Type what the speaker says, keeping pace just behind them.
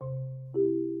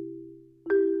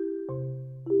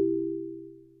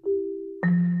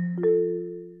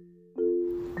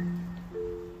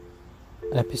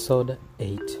Episode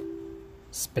 8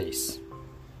 Space.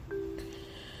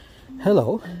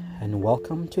 Hello, and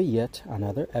welcome to yet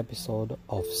another episode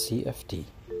of CFD.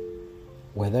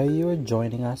 Whether you are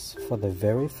joining us for the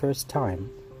very first time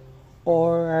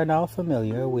or are now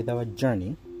familiar with our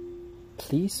journey,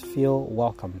 please feel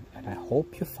welcome, and I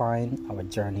hope you find our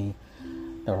journey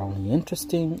not only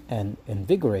interesting and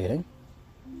invigorating,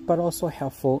 but also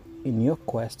helpful in your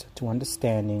quest to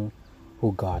understanding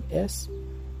who God is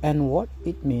and what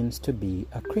it means to be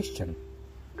a Christian.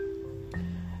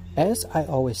 As I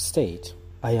always state,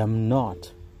 I am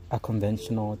not a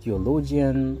conventional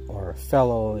theologian or a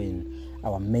fellow in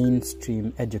our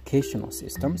mainstream educational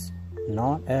systems,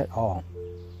 not at all.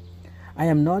 I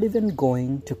am not even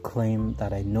going to claim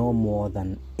that I know more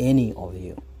than any of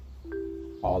you.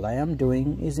 All I am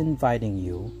doing is inviting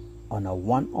you on a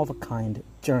one-of-a-kind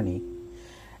journey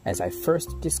as I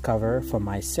first discover for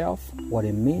myself what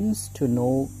it means to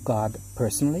know God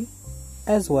personally,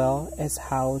 as well as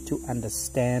how to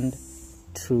understand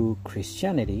true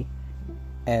Christianity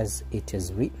as it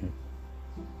is written.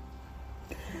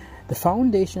 The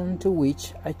foundation to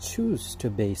which I choose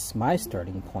to base my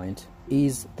starting point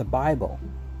is the Bible,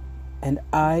 and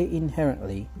I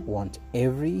inherently want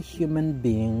every human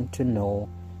being to know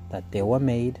that they were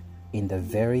made in the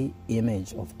very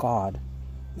image of God,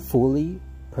 fully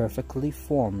perfectly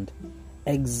formed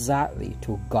exactly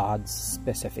to God's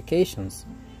specifications,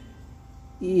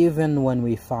 even when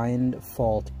we find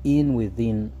fault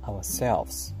within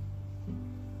ourselves.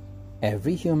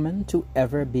 Every human to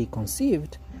ever be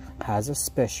conceived has a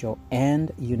special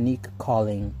and unique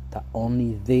calling that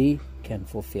only they can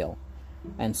fulfill,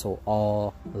 and so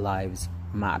all lives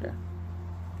matter.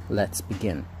 Let's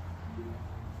begin.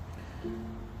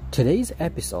 Today's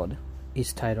episode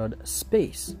is titled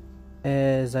Space,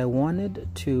 as I wanted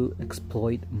to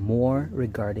exploit more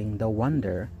regarding the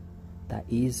wonder that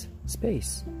is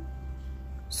space.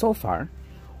 So far,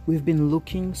 we've been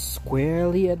looking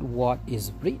squarely at what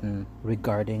is written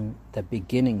regarding the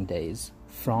beginning days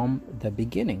from the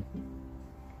beginning.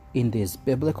 In this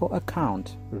biblical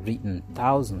account written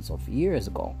thousands of years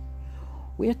ago,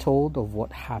 we are told of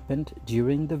what happened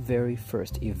during the very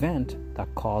first event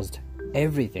that caused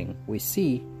everything we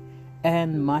see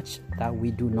and much that we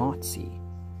do not see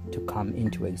to come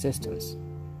into existence.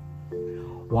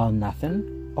 While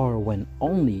nothing, or when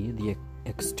only the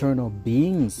external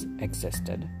beings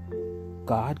existed,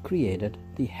 God created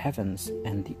the heavens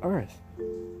and the earth.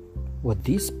 What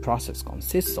this process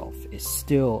consists of is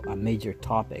still a major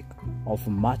topic of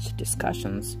much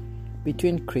discussions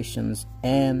between Christians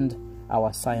and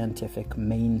our scientific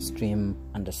mainstream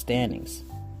understandings.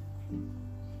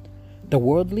 The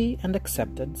worldly and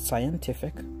accepted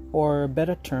scientific, or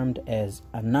better termed as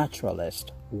a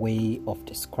naturalist, way of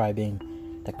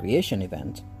describing the creation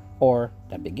event, or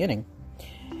the beginning,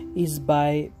 is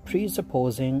by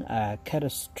presupposing a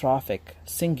catastrophic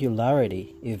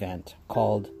singularity event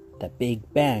called the Big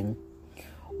Bang,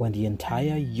 when the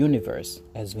entire universe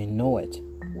as we know it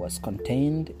was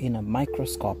contained in a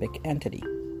microscopic entity.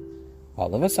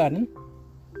 All of a sudden,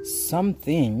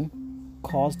 something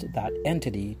caused that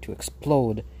entity to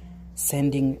explode,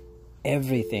 sending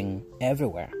everything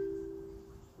everywhere.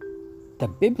 The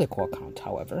biblical account,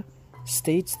 however,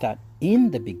 states that in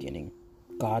the beginning,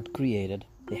 God created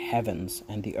the heavens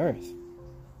and the earth.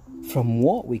 From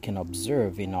what we can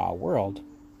observe in our world,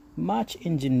 much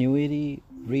ingenuity,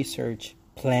 research,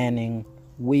 planning,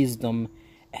 wisdom,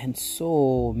 and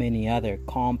so many other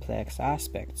complex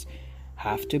aspects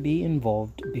have to be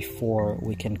involved before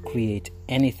we can create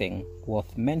anything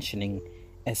worth mentioning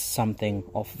as something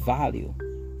of value.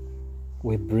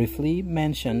 We briefly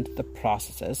mentioned the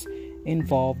processes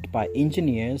involved by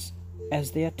engineers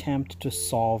as they attempt to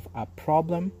solve a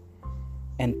problem.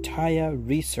 Entire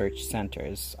research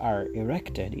centers are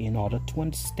erected in order to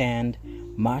understand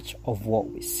much of what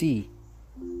we see.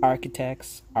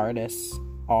 Architects, artists,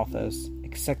 authors,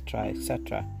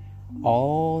 etc.,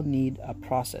 all need a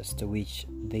process to which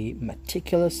they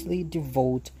meticulously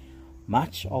devote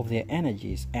much of their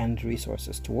energies and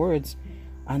resources towards,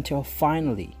 until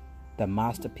finally the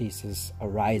masterpieces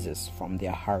arises from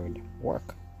their hard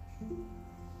work.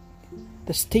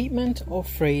 The statement or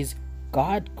phrase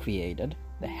God created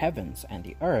the heavens and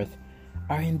the earth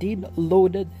are indeed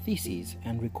loaded theses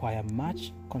and require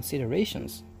much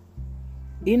considerations.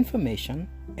 Information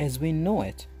as we know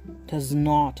it does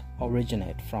not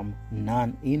originate from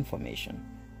non-information.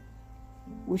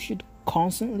 We should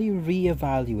constantly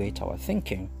reevaluate our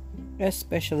thinking,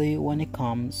 especially when it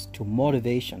comes to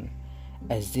motivation,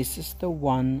 as this is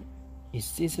one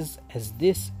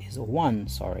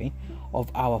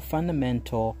of our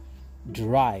fundamental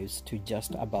drives to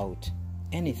just about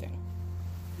anything.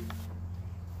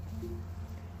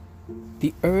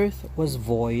 The earth was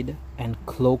void and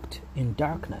cloaked in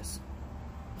darkness.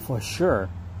 For sure,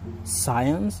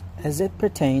 science, as it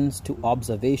pertains to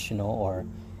observational or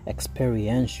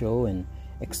experiential and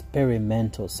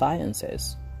experimental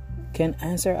sciences, can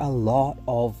answer a lot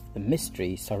of the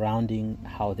mystery surrounding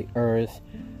how the earth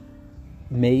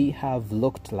may have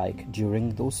looked like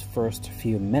during those first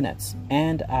few minutes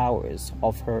and hours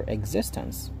of her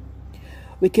existence.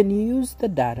 We can use the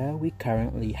data we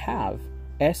currently have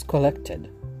as collected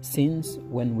since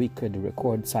when we could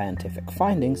record scientific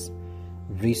findings,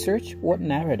 research what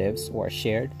narratives were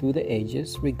shared through the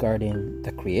ages regarding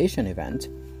the creation event,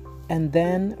 and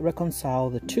then reconcile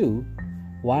the two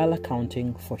while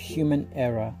accounting for human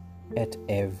error at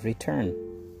every turn.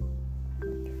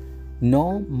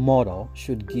 No model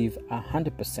should give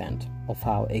 100% of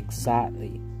how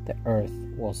exactly the earth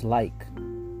was like,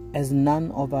 as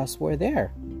none of us were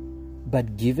there.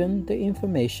 But given the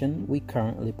information we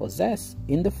currently possess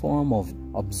in the form of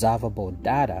observable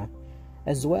data,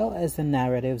 as well as the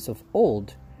narratives of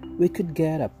old, we could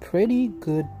get a pretty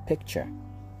good picture.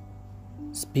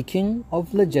 Speaking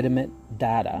of legitimate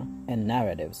data and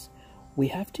narratives, we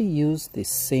have to use the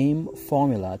same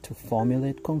formula to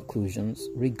formulate conclusions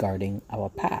regarding our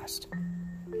past.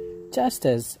 Just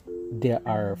as there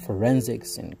are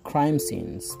forensics and crime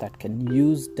scenes that can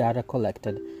use data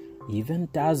collected even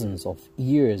dozens of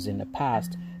years in the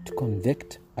past to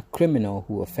convict a criminal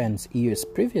who offends years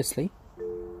previously,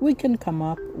 we can come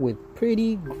up with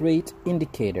pretty great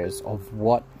indicators of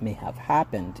what may have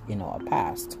happened in our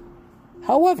past.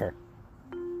 However,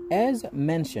 as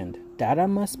mentioned, data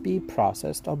must be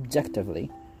processed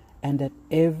objectively, and at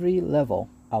every level,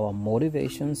 our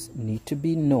motivations need to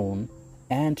be known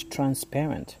and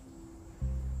transparent.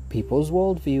 People's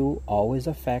worldview always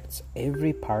affects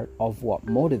every part of what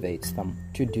motivates them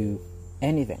to do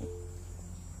anything.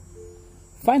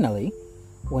 Finally,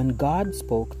 when God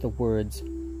spoke the words,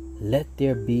 "Let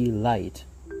there be light,"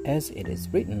 as it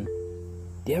is written,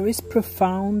 there is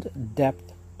profound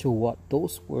depth to what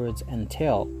those words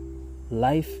entail.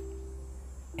 Life,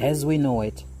 as we know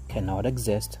it, cannot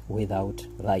exist without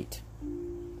light.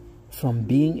 From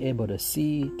being able to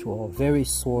see to our very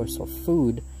source of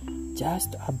food,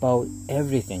 just about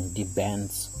everything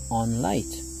depends on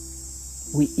light.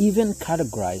 We even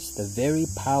categorize the very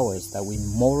powers that we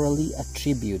morally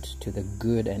attribute to the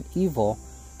good and evil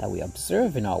that we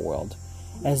observe in our world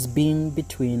as being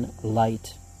between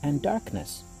light and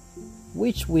darkness,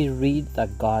 which we read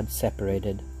that God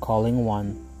separated, calling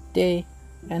one day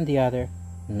and the other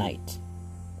night.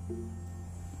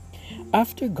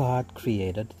 After God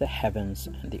created the heavens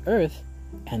and the earth,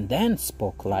 and then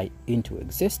spoke light into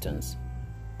existence,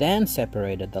 then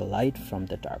separated the light from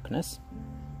the darkness,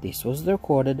 this was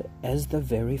recorded as the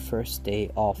very first day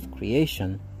of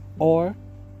creation, or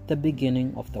the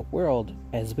beginning of the world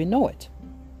as we know it.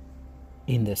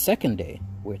 In the second day,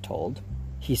 we're told,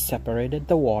 he separated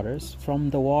the waters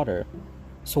from the water,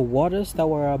 so waters that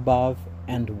were above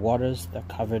and waters that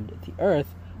covered the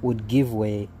earth would give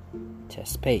way to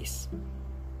space.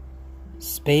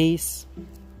 Space,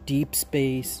 deep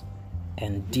space,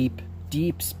 and deep,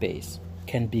 deep space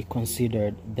can be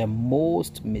considered the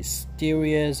most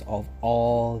mysterious of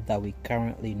all that we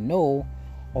currently know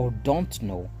or don't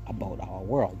know about our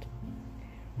world.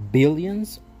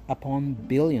 Billions upon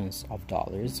billions of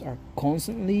dollars are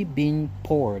constantly being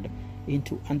poured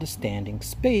into understanding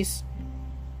space,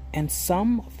 and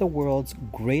some of the world's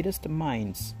greatest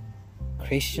minds,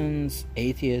 Christians,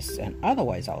 atheists, and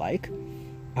otherwise alike,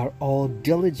 are all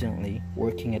diligently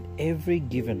working at every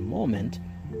given moment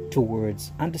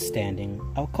towards understanding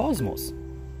our cosmos.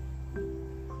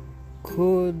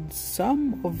 Could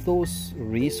some of those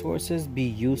resources be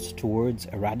used towards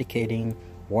eradicating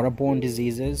waterborne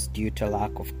diseases due to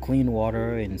lack of clean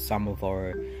water in some of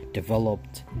our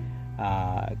developed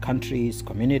countries,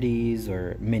 communities,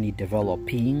 or many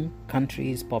developing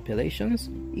countries' populations?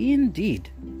 Indeed.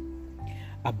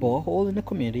 A borehole in a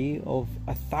community of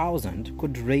 1,000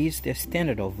 could raise their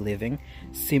standard of living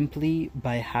simply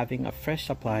by having a fresh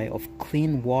supply of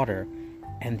clean water,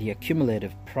 and the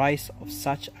accumulative price of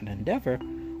such an endeavor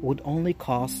would only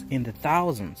cost in the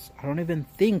thousands. I don't even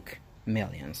think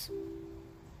millions.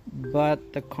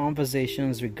 But the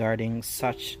conversations regarding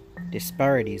such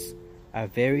disparities are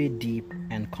very deep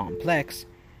and complex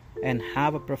and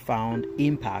have a profound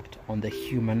impact on the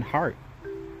human heart.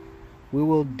 We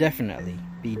will definitely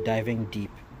be diving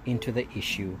deep into the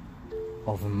issue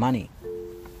of money.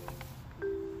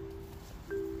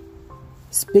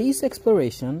 Space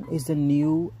exploration is the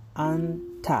new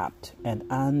untapped and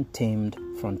untamed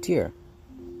frontier.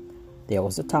 There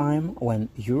was a time when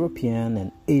European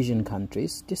and Asian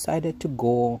countries decided to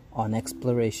go on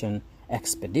exploration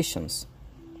expeditions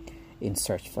in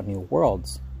search for new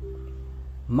worlds.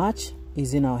 Much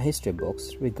is in our history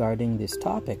books regarding this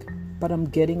topic, but I'm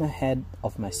getting ahead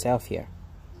of myself here.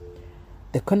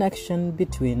 The connection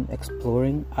between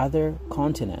exploring other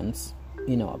continents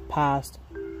in our past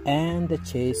and the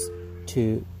chase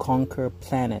to conquer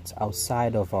planets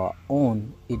outside of our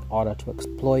own in order to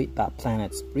exploit that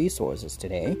planet's resources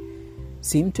today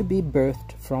seem to be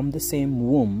birthed from the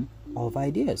same womb of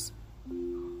ideas.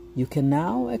 You can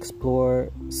now explore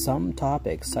some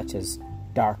topics such as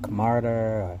dark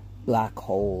matter, black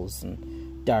holes,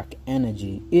 and dark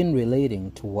energy in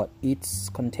relating to what is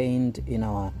contained in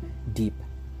our deep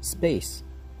space.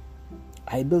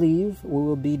 I believe we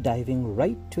will be diving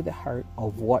right to the heart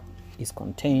of what is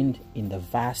contained in the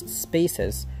vast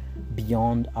spaces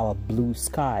beyond our blue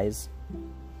skies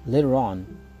later on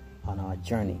our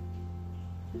journey.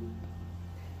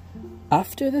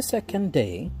 After the second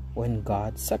day, when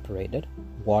God separated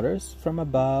waters from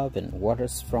above and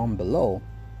waters from below,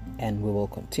 and we will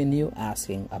continue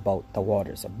asking about the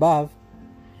waters above,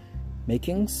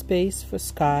 making space for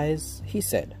skies, he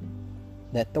said,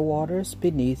 "Let the waters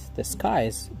beneath the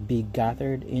skies be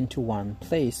gathered into one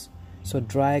place, so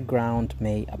dry ground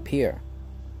may appear."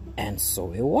 And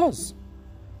so it was.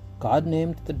 God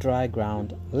named the dry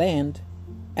ground land,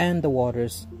 and the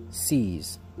waters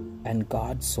seas, and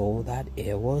God saw that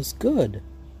it was good.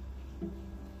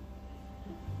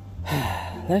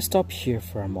 Let's stop here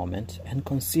for a moment and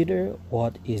consider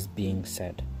what is being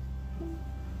said.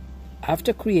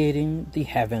 After creating the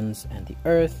heavens and the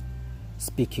earth,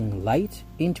 speaking light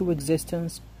into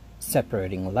existence,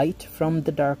 separating light from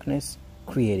the darkness,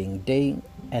 creating day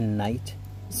and night,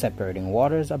 separating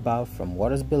waters above from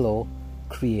waters below,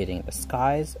 creating the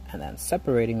skies, and then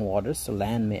separating waters so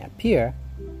land may appear,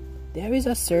 there is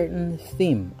a certain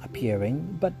theme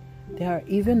appearing, but there are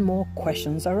even more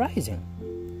questions arising.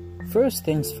 First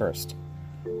things first,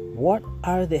 what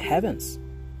are the heavens?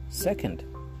 Second,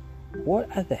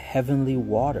 what are the heavenly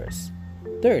waters?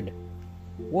 Third,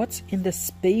 what's in the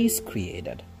space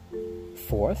created?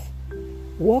 Fourth,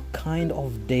 what kind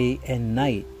of day and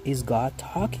night is God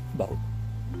talking about?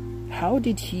 How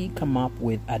did he come up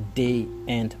with a day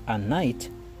and a night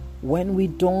when we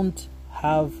don't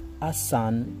have a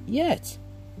sun yet?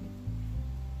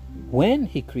 When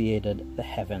he created the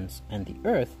heavens and the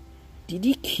earth, did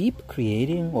he keep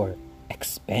creating or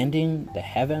expanding the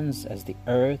heavens as the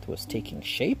earth was taking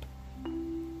shape?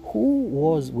 Who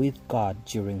was with God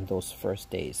during those first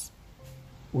days?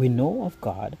 We know of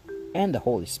God and the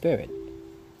Holy Spirit.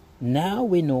 Now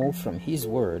we know from his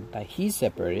word that he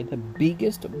separated the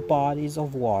biggest bodies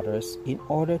of waters in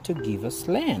order to give us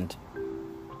land.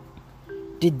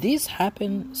 Did this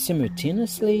happen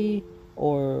simultaneously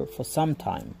or for some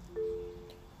time?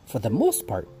 For the most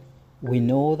part, we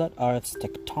know that Earth's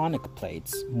tectonic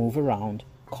plates move around,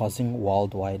 causing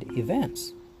worldwide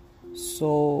events.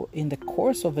 So, in the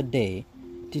course of a day,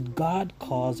 did God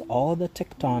cause all the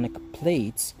tectonic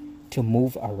plates to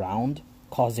move around,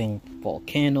 causing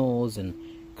volcanoes and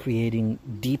creating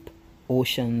deep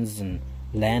oceans and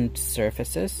land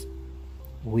surfaces?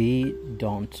 We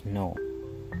don't know.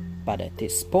 But at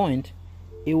this point,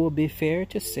 it will be fair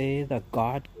to say that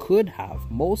God could have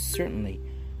most certainly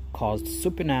caused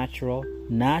supernatural,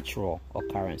 natural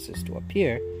occurrences to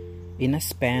appear in a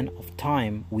span of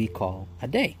time we call a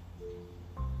day.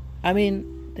 I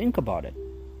mean, think about it.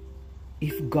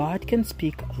 If God can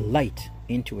speak light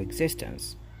into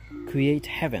existence, create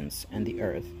heavens and the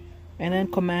earth, and then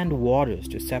command waters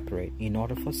to separate in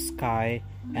order for sky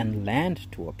and land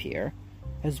to appear,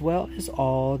 as well as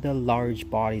all the large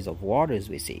bodies of waters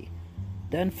we see,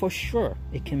 then for sure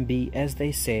it can be, as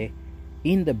they say,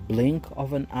 in the blink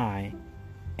of an eye,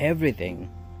 everything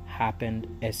happened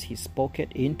as he spoke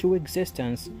it into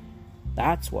existence.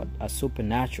 That's what a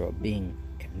supernatural being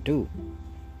can do.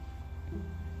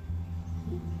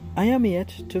 I am yet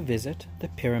to visit the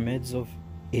pyramids of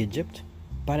Egypt,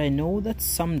 but I know that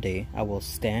someday I will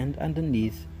stand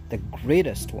underneath the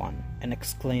greatest one and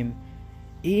exclaim,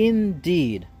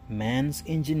 "Indeed, man's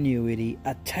ingenuity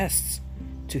attests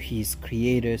to his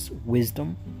Creator's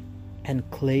wisdom," and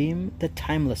claim the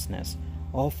timelessness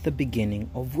of the beginning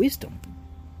of wisdom.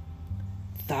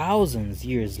 Thousands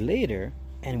years later,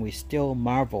 and we still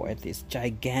marvel at these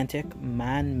gigantic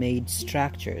man-made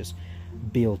structures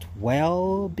built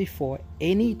well before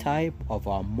any type of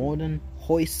our modern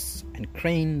hoists and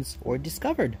cranes were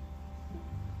discovered.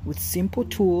 With simple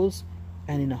tools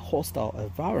and in a hostile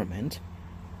environment,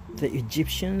 the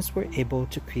Egyptians were able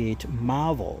to create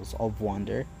marvels of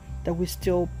wonder that we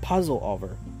still puzzle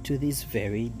over to this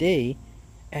very day,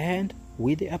 and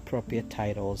with the appropriate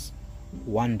titles,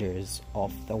 Wonders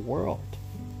of the World.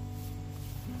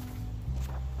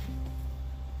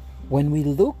 When we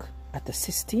look at the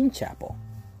Sistine Chapel,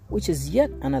 which is yet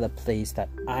another place that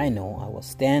I know I will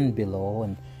stand below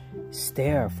and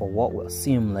stare for what will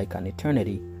seem like an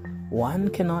eternity, one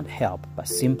cannot help but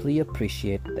simply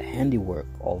appreciate the handiwork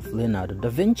of Leonardo da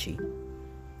Vinci.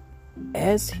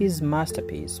 As his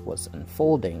masterpiece was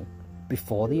unfolding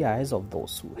before the eyes of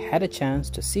those who had a chance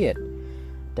to see it,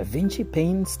 Da Vinci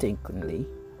painstakingly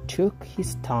took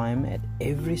his time at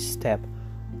every step,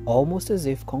 almost as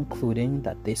if concluding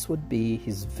that this would be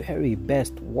his very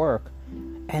best work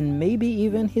and maybe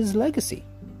even his legacy.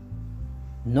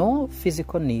 No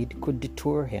physical need could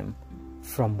deter him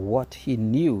from what he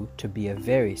knew to be a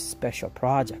very special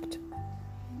project.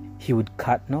 He would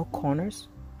cut no corners,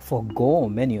 forego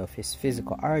many of his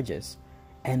physical urges,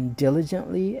 and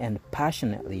diligently and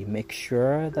passionately make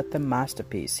sure that the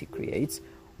masterpiece he creates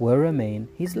will remain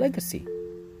his legacy.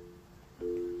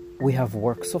 We have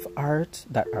works of art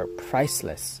that are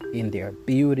priceless in their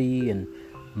beauty and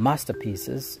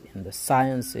masterpieces in the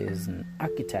sciences and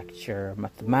architecture,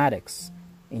 mathematics,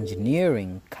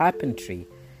 engineering, carpentry,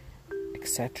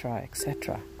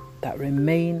 etc., that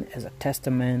remain as a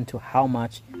testament to how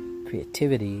much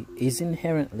creativity is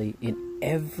inherently in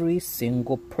every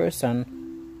single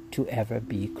person to ever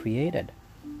be created.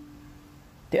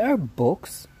 There are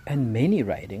books and many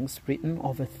writings written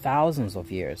over thousands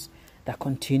of years that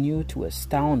continue to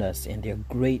astound us in their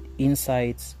great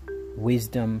insights,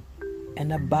 wisdom,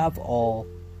 and above all,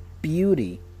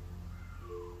 beauty.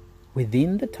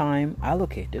 Within the time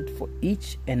allocated for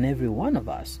each and every one of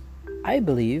us, I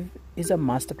believe is a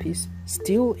masterpiece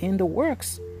still in the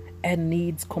works and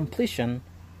needs completion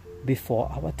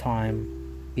before our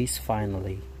time is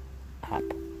finally up.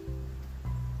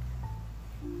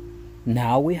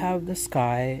 Now we have the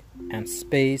sky and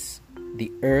space,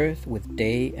 the earth with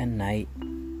day and night,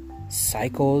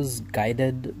 cycles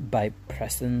guided by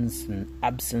presence and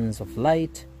absence of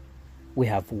light. We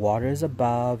have waters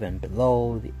above and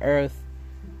below the earth,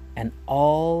 and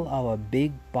all our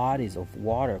big bodies of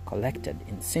water collected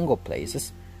in single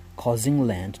places, causing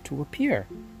land to appear.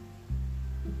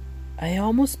 I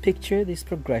almost picture this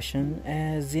progression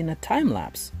as in a time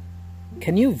lapse.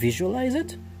 Can you visualize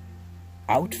it?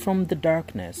 Out from the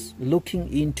darkness,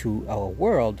 looking into our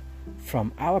world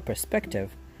from our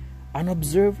perspective, an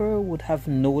observer would have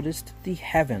noticed the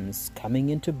heavens coming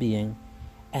into being,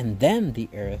 and then the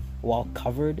earth while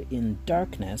covered in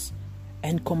darkness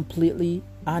and completely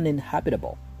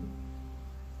uninhabitable.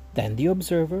 Then the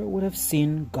observer would have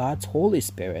seen God's Holy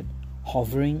Spirit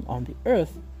hovering on the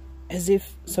earth as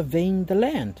if surveying the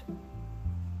land.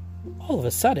 All of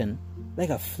a sudden, like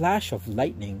a flash of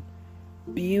lightning,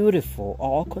 beautiful,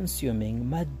 all-consuming,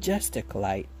 majestic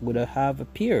light would have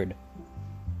appeared.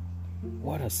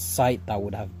 What a sight that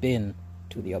would have been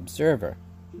to the observer.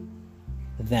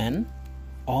 Then,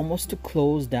 almost to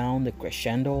close down the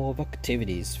crescendo of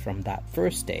activities from that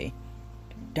first day,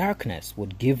 darkness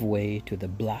would give way to the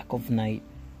black of night,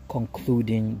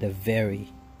 concluding the very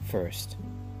first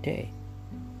day.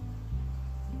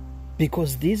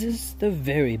 Because this is the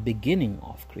very beginning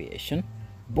of creation,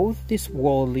 both this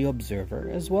worldly observer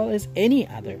as well as any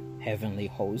other heavenly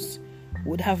hosts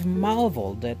would have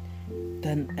marveled at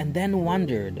and then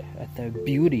wondered at the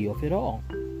beauty of it all.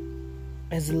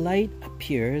 As light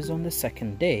appears on the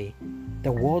second day,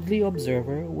 the worldly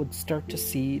observer would start to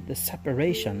see the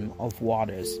separation of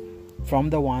waters from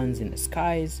the ones in the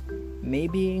skies,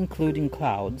 maybe including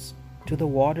clouds, to the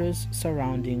waters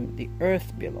surrounding the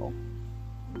earth below.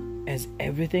 As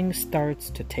everything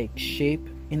starts to take shape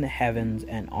in the heavens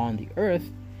and on the earth,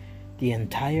 the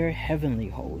entire heavenly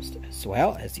host, as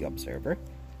well as the observer,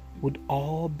 would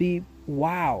all be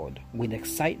wowed with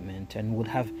excitement and would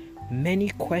have many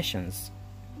questions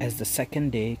as the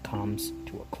second day comes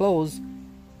to a close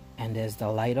and as the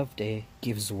light of day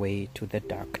gives way to the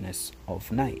darkness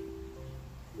of night.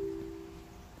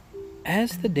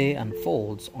 As the day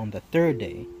unfolds on the third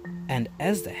day, and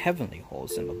as the heavenly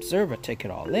host and observer take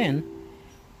it all in,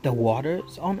 the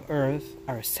waters on earth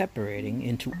are separating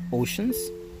into oceans,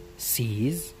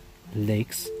 seas,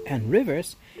 lakes, and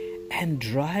rivers, and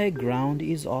dry ground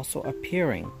is also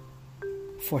appearing.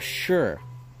 For sure,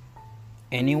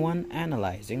 anyone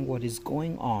analyzing what is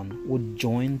going on would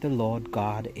join the Lord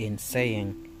God in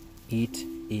saying, "It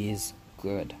is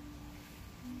good."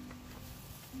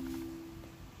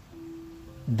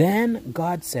 Then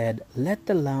God said, "Let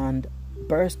the land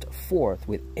burst forth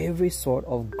with every sort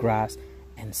of grass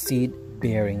and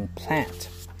seed-bearing plant.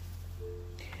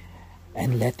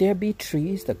 And let there be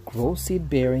trees that grow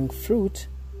seed-bearing fruit.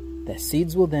 The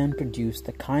seeds will then produce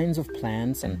the kinds of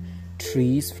plants and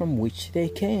trees from which they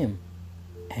came.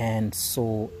 And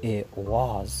so it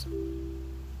was.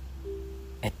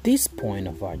 At this point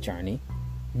of our journey,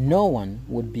 no one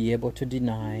would be able to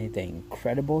deny the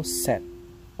incredible set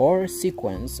or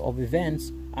sequence of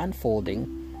events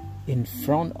unfolding in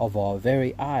front of our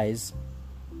very eyes.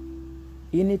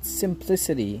 In its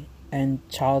simplicity and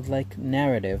childlike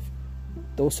narrative,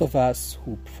 those of us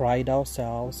who pride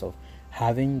ourselves of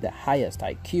having the highest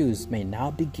IQs may now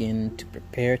begin to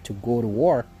prepare to go to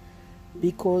war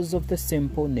because of the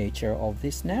simple nature of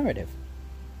this narrative.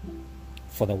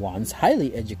 For the ones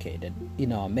highly educated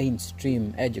in our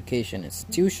mainstream education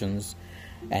institutions,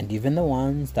 and even the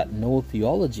ones that know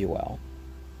theology well,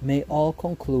 may all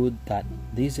conclude that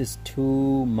this is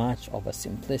too much of a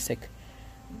simplistic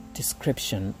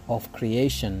description of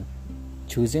creation,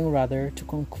 choosing rather to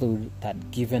conclude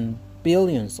that given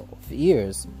billions of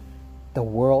years, the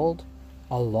world,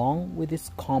 along with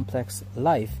its complex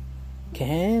life,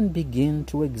 can begin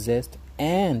to exist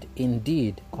and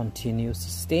indeed continue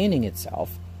sustaining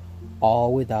itself,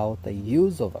 all without the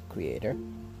use of a creator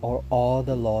or all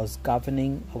the laws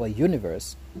governing our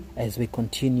universe, as we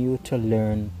continue to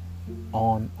learn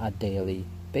on a daily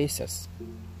basis.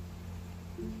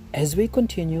 As we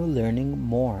continue learning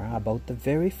more about the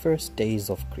very first days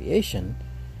of creation,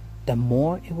 the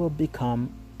more it will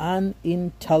become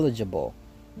unintelligible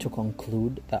to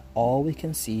conclude that all we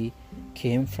can see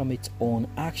came from its own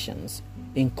actions,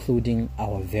 including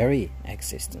our very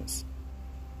existence.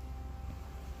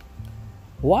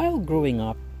 While growing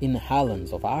up in the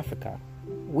highlands of Africa,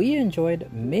 we enjoyed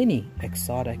many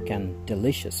exotic and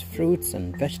delicious fruits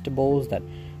and vegetables that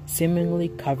seemingly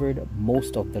covered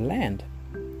most of the land.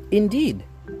 Indeed,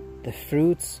 the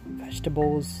fruits,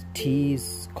 vegetables,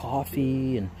 teas,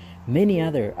 coffee, and many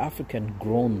other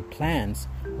African-grown plants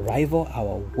rival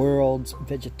our world's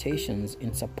vegetations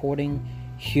in supporting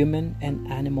human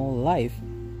and animal life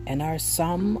and are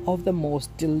some of the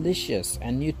most delicious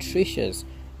and nutritious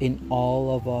in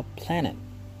all of our planet.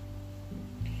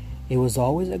 It was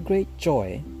always a great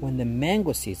joy when the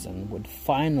mango season would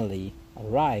finally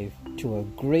arrive, to a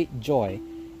great joy,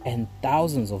 and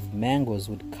thousands of mangoes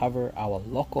would cover our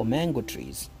local mango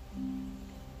trees.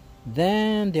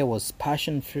 Then there was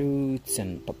passion fruits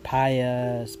and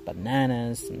papayas,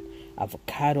 bananas and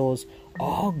avocados,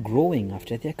 all growing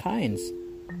after their kinds.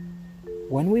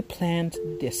 When we plant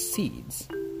their seeds,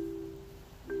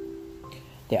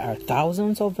 there are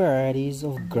thousands of varieties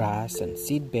of grass and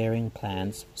seed-bearing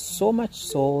plants, so much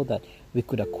so that we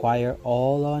could acquire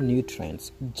all our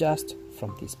nutrients just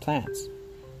from these plants.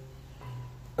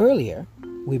 Earlier,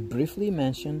 we briefly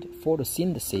mentioned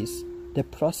photosynthesis, the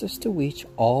process to which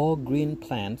all green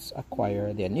plants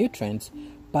acquire their nutrients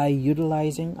by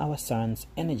utilizing our sun's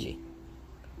energy.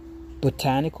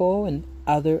 Botanical and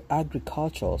other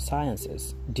agricultural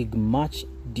sciences dig much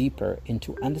deeper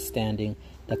into understanding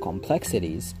the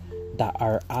complexities that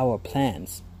are our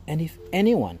plants, and if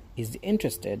anyone is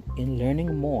interested in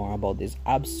learning more about this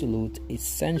absolute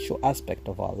essential aspect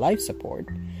of our life support,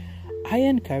 I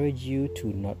encourage you to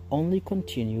not only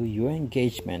continue your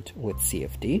engagement with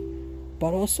CFD,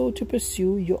 but also to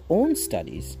pursue your own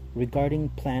studies regarding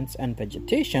plants and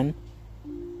vegetation,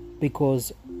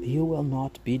 because you will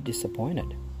not be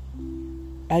disappointed.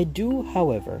 I do,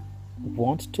 however,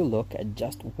 want to look at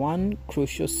just one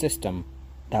crucial system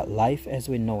that life as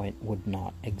we know it would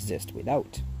not exist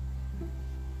without.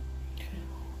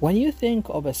 When you think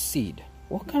of a seed,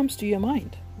 what comes to your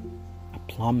mind? A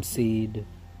plum seed,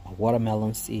 a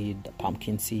watermelon seed, a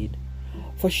pumpkin seed?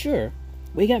 For sure,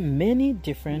 we get many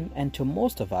different and, to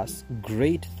most of us,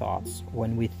 great thoughts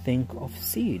when we think of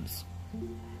seeds.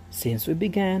 Since we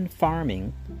began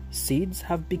farming, seeds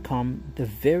have become the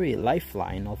very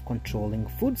lifeline of controlling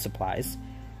food supplies,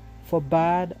 for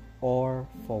bad or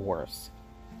for worse.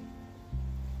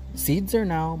 Seeds are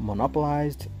now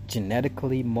monopolized,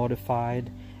 genetically modified,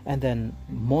 and then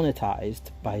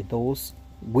monetized by those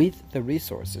with the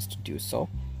resources to do so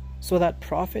that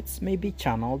profits may be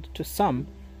channeled to some,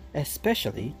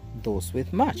 especially those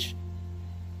with much.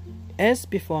 As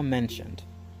before mentioned,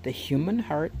 the human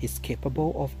heart is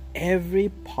capable of every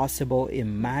possible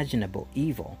imaginable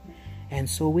evil, and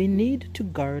so we need to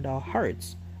guard our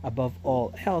hearts above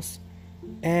all else,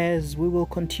 as we will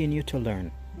continue to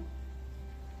learn.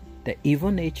 The evil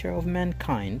nature of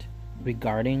mankind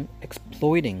regarding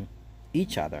exploiting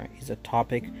each other is a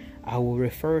topic I will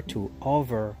refer to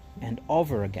over and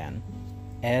over again,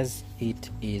 as it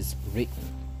is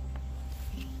written.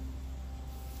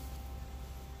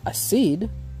 A seed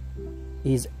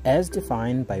is, as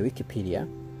defined by Wikipedia,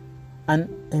 an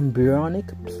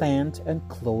embryonic plant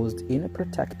enclosed in a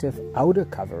protective outer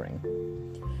covering.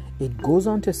 It goes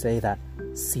on to say that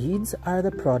seeds are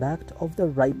the product of the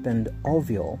ripened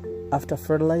ovule after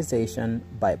fertilization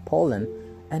by pollen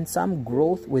and some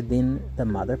growth within the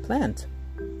mother plant.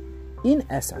 In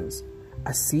essence,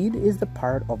 a seed is the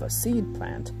part of a seed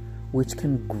plant which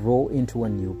can grow into a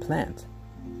new plant.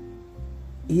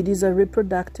 It is a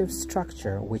reproductive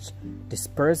structure which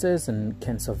disperses and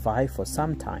can survive for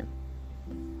some time.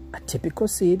 A typical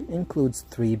seed includes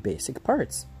 3 basic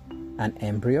parts: an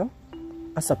embryo,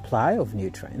 a supply of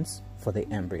nutrients for the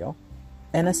embryo,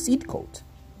 and a seed coat.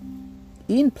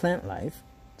 In plant life,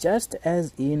 just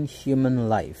as in human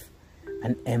life,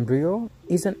 an embryo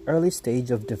is an early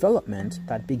stage of development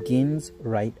that begins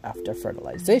right after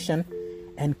fertilization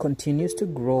and continues to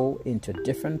grow into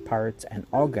different parts and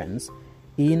organs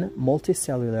in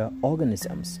multicellular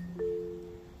organisms.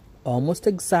 Almost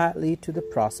exactly to the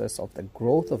process of the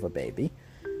growth of a baby,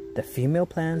 the female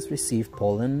plants receive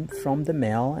pollen from the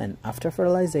male, and after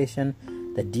fertilization,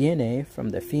 the DNA from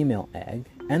the female egg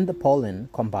and the pollen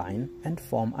combine and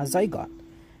form a zygote,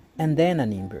 and then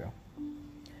an embryo.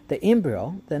 The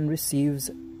embryo then receives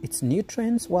its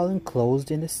nutrients while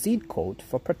enclosed in the seed coat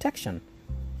for protection.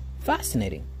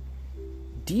 Fascinating!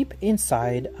 Deep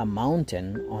inside a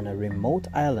mountain on a remote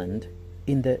island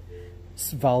in the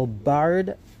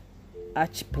Svalbard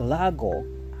archipelago,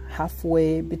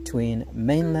 halfway between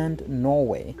mainland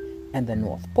Norway and the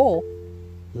North Pole,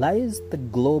 lies the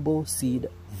Global Seed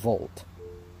Vault.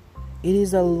 It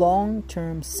is a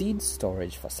long-term seed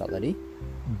storage facility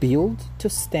built to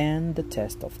stand the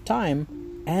test of time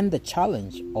and the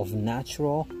challenge of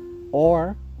natural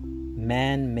or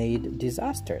man-made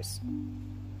disasters.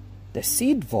 The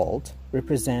Seed Vault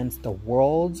represents the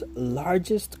world's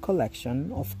largest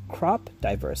collection of crop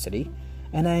diversity,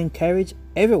 and I encourage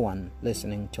everyone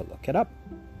listening to look it up.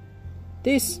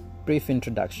 This brief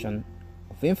introduction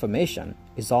of information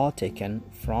is all taken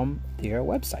from their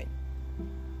website.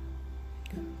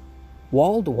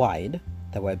 Worldwide,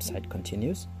 the website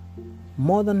continues,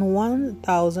 more than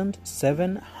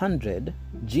 1,700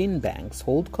 gene banks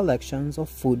hold collections of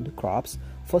food crops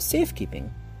for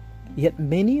safekeeping. Yet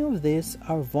many of these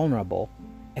are vulnerable,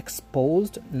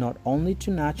 exposed not only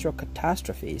to natural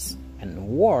catastrophes and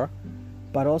war,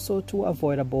 but also to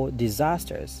avoidable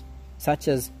disasters, such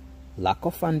as lack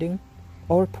of funding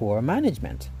or poor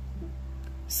management.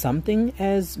 Something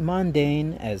as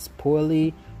mundane as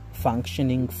poorly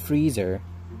functioning freezer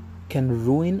can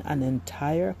ruin an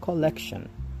entire collection,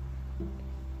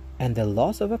 and the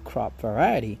loss of a crop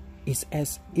variety is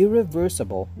as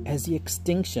irreversible as the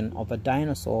extinction of a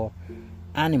dinosaur,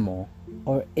 animal,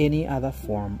 or any other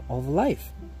form of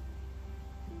life.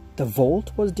 The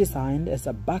vault was designed as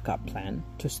a backup plan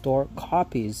to store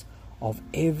copies of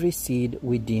every seed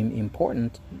we deem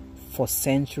important for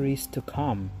centuries to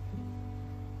come.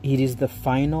 It is the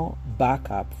final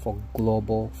backup for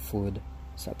global food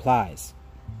supplies.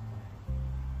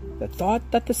 The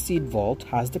thought that the Seed Vault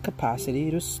has the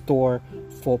capacity to store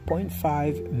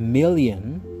 4.5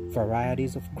 million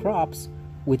varieties of crops,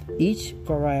 with each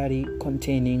variety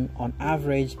containing on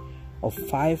average of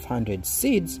 500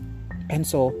 seeds, and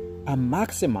so a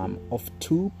maximum of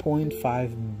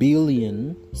 2.5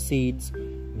 billion seeds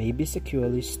may be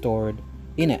securely stored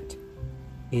in it,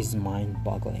 is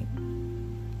mind-boggling.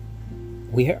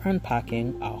 We are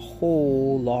unpacking a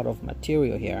whole lot of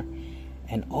material here,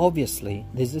 and obviously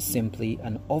this is simply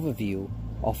an overview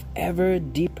of ever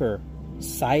deeper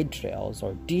side trails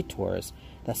or detours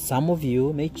that some of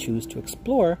you may choose to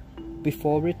explore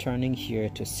before returning here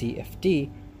to CFD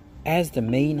as the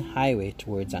main highway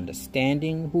towards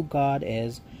understanding who God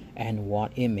is and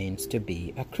what it means to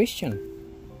be a Christian.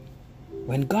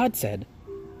 When God said,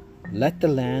 "Let the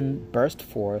land burst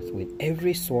forth with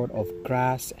every sort of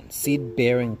grass and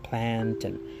seed-bearing plant,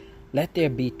 and let there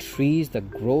be trees that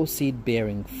grow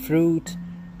seed-bearing fruit.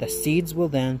 The seeds will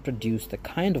then produce the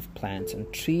kind of plants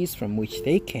and trees from which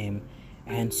they came,"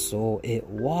 and so it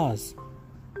was.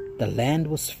 The land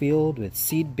was filled with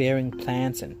seed-bearing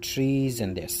plants and trees,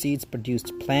 and their seeds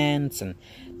produced plants and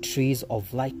trees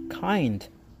of like kind.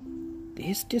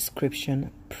 This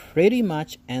description pretty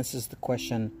much answers the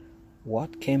question,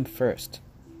 what came first,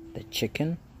 the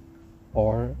chicken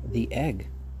or the egg?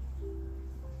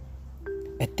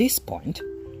 At this point,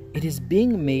 it is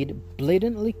being made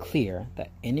blatantly clear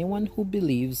that anyone who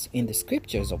believes in the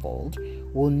scriptures of old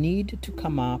will need to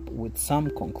come up with some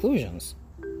conclusions.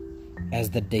 As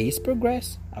the days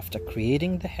progress after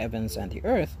creating the heavens and the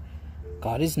earth,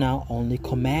 God is now only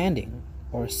commanding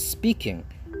or speaking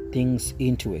things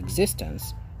into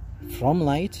existence, from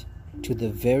light to the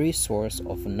very source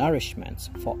of nourishment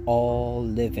for all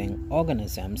living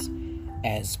organisms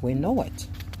as we know it.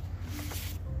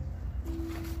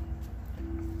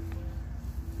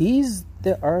 Is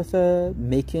the author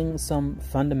making some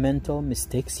fundamental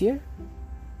mistakes here?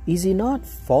 Is he not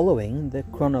following the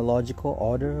chronological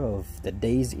order of the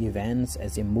day's events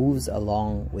as he moves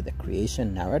along with the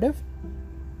creation narrative?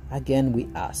 Again, we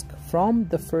ask, from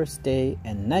the first day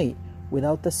and night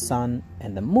without the sun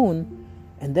and the moon,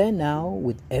 and then now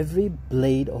with every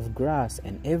blade of grass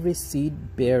and every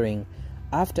seed bearing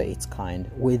after its kind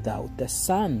without the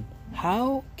sun,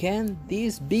 how can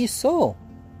this be so?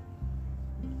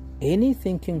 Any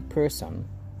thinking person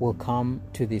will come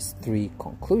to these three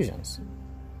conclusions.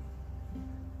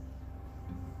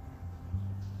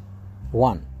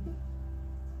 1.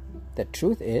 The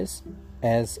truth is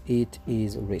as it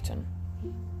is written.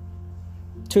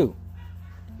 2.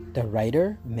 The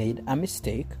writer made a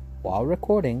mistake while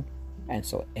recording, and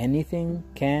so anything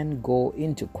can go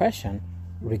into question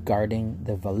regarding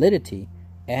the validity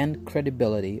and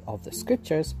credibility of the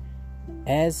scriptures,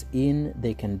 as in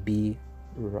they can be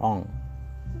wrong.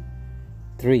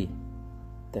 3.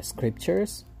 The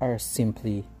scriptures are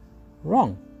simply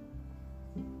wrong.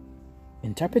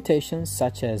 Interpretations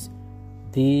such as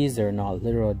 "these are not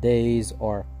literal days"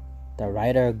 or "the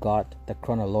writer got the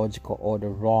chronological order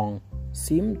wrong"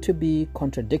 seem to be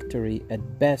contradictory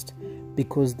at best,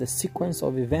 because the sequence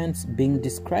of events being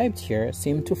described here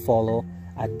seem to follow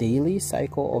a daily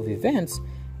cycle of events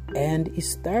and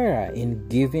is thorough in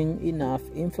giving enough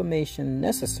information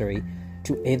necessary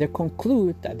to either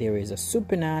conclude that there is a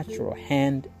supernatural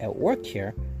hand at work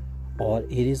here, or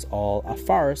it is all a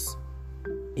farce.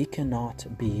 It cannot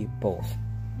be both.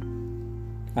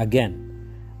 Again,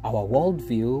 our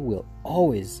worldview will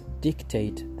always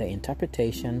dictate the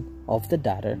interpretation of the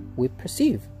data we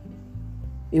perceive.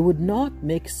 It would not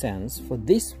make sense for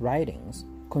these writings,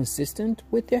 consistent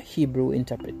with their Hebrew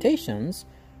interpretations,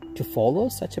 to follow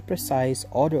such a precise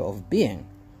order of being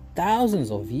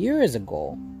thousands of years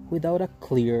ago without a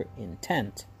clear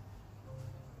intent.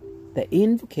 The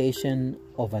invocation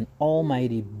of an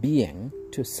almighty being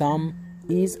to some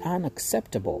is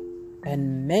unacceptable,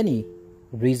 and many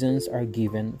reasons are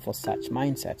given for such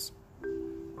mindsets.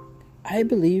 I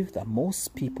believe that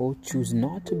most people choose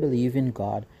not to believe in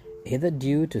God either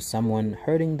due to someone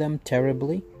hurting them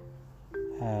terribly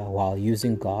while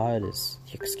using God as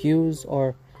the excuse,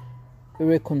 or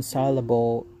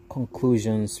irreconcilable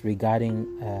conclusions regarding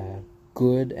a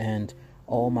good and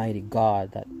almighty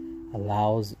God that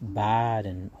allows bad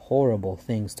and horrible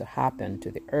things to happen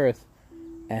to the earth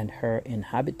and her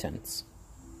inhabitants.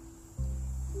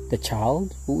 The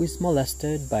child who is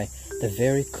molested by the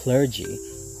very clergy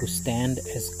who stand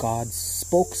as God's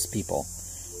spokespeople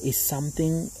is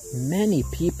something many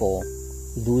people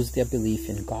lose their belief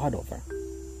in God over.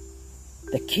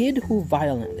 The kid who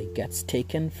violently gets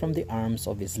taken from the arms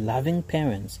of his loving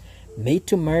parents, made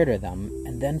to murder them,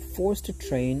 and then forced to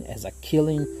train as a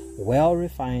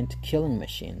well-refined killing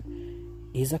machine,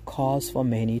 is a cause for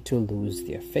many to lose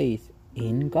their faith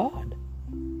in God.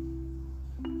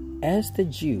 As the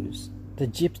Jews, the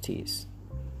Gypsies,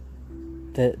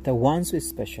 the ones with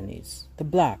special needs, the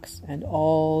blacks, and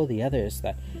all the others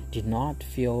that did not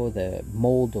feel the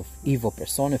mold of evil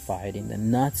personified in the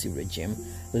Nazi regime,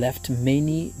 left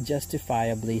many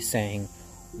justifiably saying,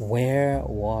 "Where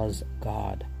was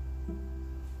God?"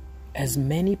 As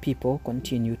many people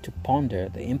continue to ponder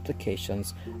the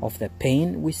implications of the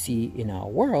pain we see in our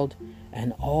world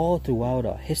and all throughout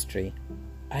our history,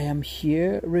 I am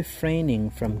here refraining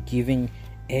from giving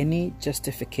any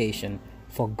justification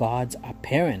for God's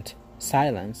apparent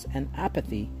silence and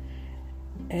apathy,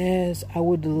 as I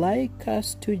would like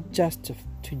us to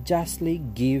justly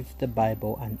give the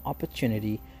Bible an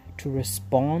opportunity to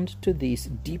respond to these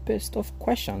deepest of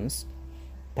questions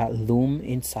that loom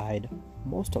inside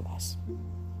most of us.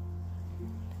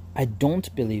 I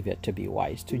don't believe it to be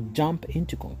wise to jump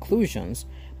into conclusions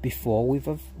before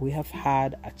we have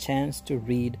had a chance to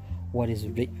read what is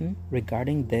written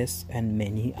regarding this and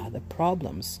many other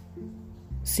problems.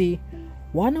 See,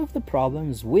 one of the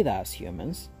problems with us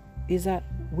humans is that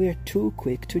we're too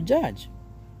quick to judge.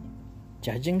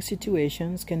 Judging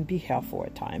situations can be helpful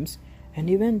at times, and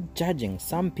even judging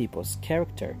some people's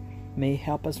character may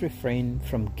help us refrain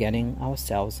from getting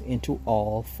ourselves into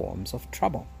all forms of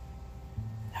trouble.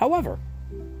 However,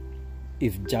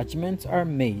 if judgments are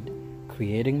made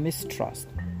creating mistrust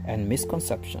and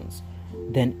misconceptions,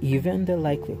 then even the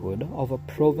likelihood of a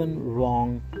proven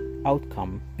wrong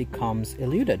outcome becomes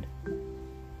eluded.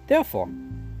 Therefore,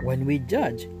 when we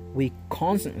judge, we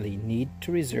constantly need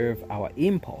to reserve our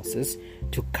impulses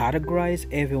to categorize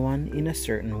everyone in a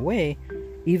certain way,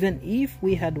 even if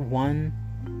we had one,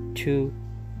 two,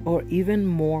 or even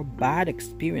more bad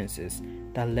experiences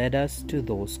that led us to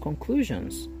those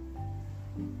conclusions.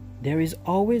 There is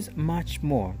always much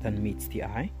more than meets the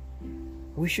eye.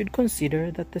 We should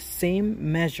consider that the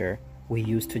same measure we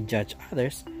use to judge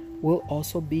others will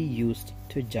also be used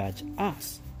to judge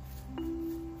us.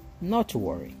 Not to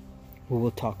worry, we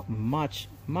will talk much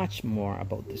more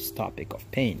about this topic of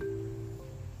pain.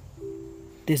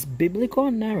 This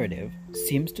biblical narrative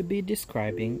seems to be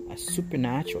describing a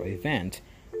supernatural event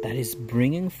that is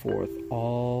bringing forth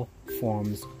all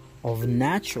forms of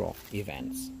natural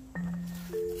events.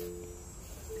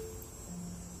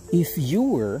 If you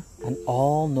were an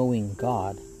all-knowing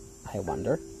God, I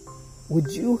wonder,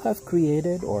 would you have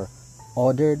created or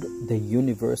ordered the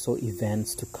universal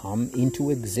events to come into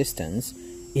existence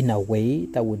in a way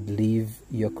that would leave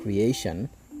your creation,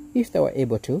 if they were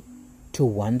able to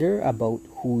wonder about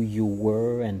who you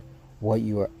were and what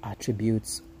your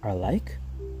attributes are like?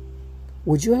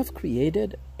 Would you have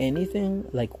created anything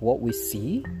like what we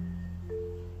see?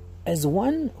 As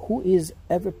one who is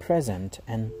ever present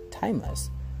and timeless,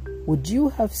 would you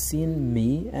have seen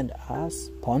me and us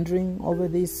pondering over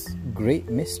these great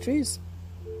mysteries?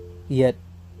 Yet,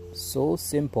 so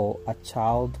simple a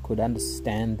child could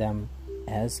understand them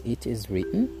as it is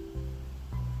written?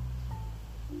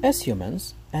 As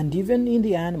humans, and even in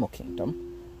the animal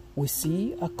kingdom, we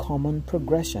see a common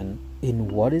progression in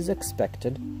what is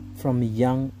expected from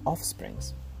young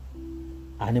offsprings.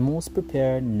 Animals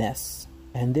prepare nests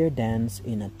and their dens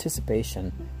in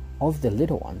anticipation of the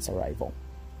little one's arrival.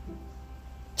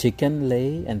 Chicken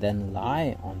lay and then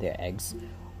lie on their eggs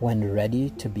when ready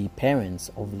to be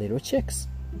parents of little chicks.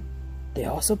 They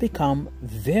also become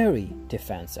very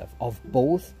defensive of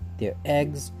both their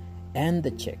eggs and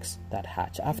the chicks that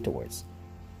hatch afterwards.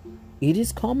 It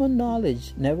is common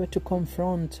knowledge never to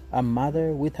confront a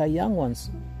mother with her young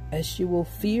ones, as she will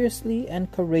fiercely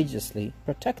and courageously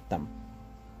protect them.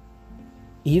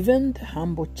 Even the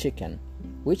humble chicken,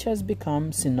 which has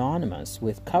become synonymous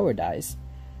with cowardice,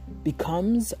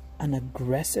 becomes an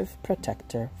aggressive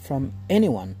protector from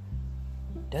anyone,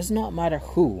 does not matter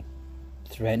who,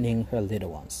 threatening her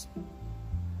little ones.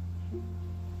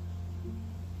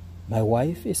 My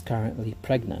wife is currently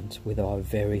pregnant with our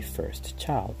very first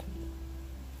child.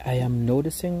 I am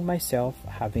noticing myself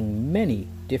having many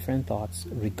different thoughts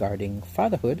regarding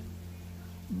fatherhood,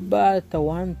 but the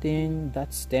one thing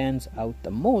that stands out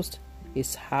the most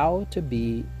is how to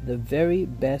be the very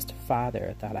best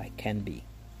father that I can be.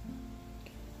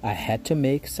 I had to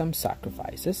make some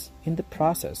sacrifices in the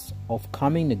process of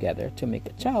coming together to make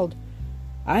a child.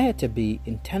 I had to be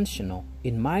intentional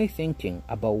in my thinking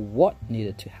about what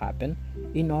needed to happen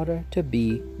in order to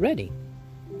be ready.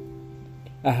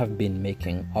 I have been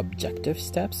making objective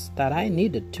steps that I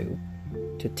needed to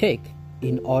take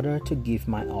in order to give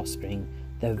my offspring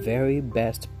the very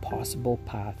best possible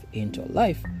path into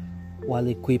life, while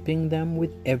equipping them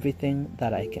with everything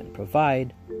that I can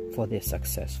provide for their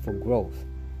successful growth.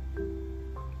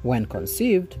 When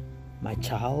conceived, my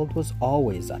child was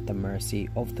always at the mercy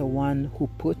of the one who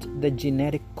put the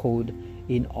genetic code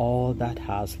in all that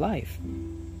has life.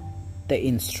 The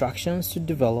instructions to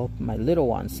develop my little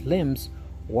one's limbs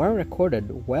were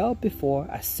recorded well before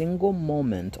a single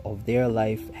moment of their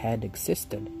life had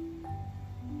existed.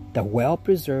 The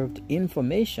well-preserved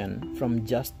information from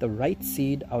just the right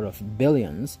seed out of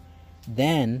billions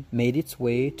then made its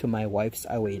way to my wife's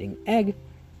awaiting egg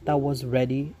that was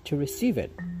ready to receive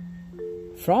it.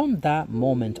 From that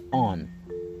moment on,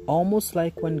 almost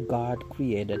like when God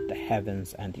created the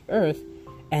heavens and the earth,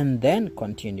 and then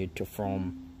continued to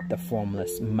form the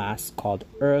formless mass called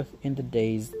earth in the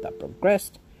days that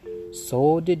progressed,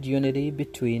 so did unity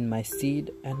between my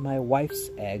seed and my wife's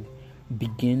egg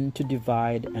begin to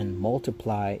divide and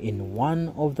multiply in one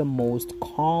of the most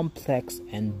complex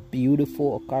and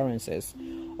beautiful occurrences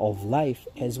of life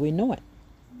as we know it.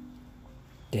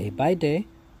 Day by day,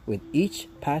 with each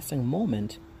passing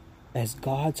moment, as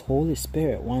God's Holy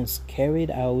Spirit once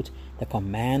carried out the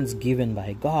commands given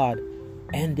by God,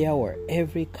 and there were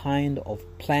every kind of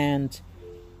plant,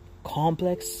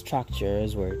 complex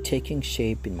structures were taking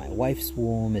shape in my wife's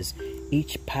womb as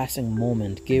each passing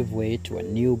moment gave way to a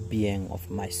new being of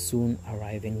my soon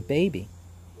arriving baby.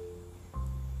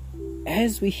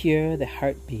 As we hear the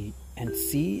heartbeat and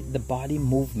see the body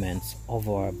movements of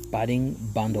our budding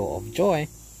bundle of joy,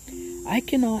 I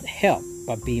cannot help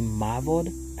but be marveled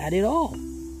at it all.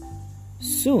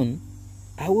 Soon,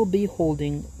 I will be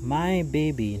holding my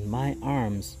baby in my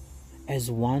arms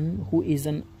as one who is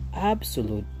an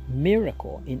absolute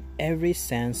miracle in every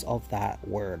sense of that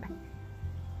word.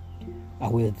 I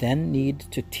will then need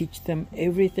to teach them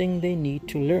everything they need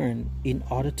to learn in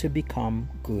order to become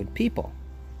good people.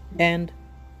 And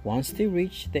once they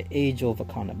reach the age of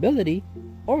accountability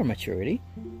or maturity,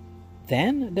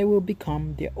 then they will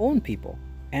become their own people,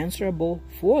 answerable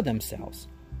for themselves.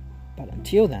 But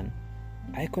until then,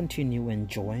 I continue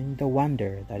enjoying the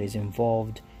wonder that is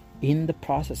involved in the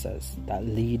processes that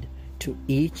lead to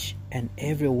each and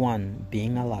every one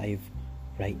being alive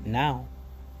right now.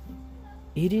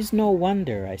 It is no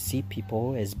wonder I see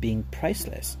people as being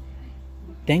priceless.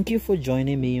 Thank you for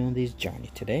joining me on this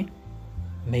journey today.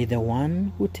 May the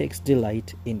one who takes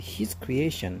delight in his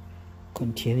creation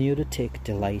continue to take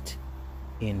delight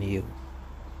in you.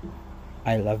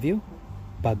 I love you,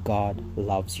 but God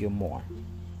loves you more.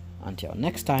 Until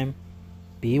next time,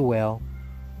 be well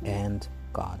and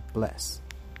God bless.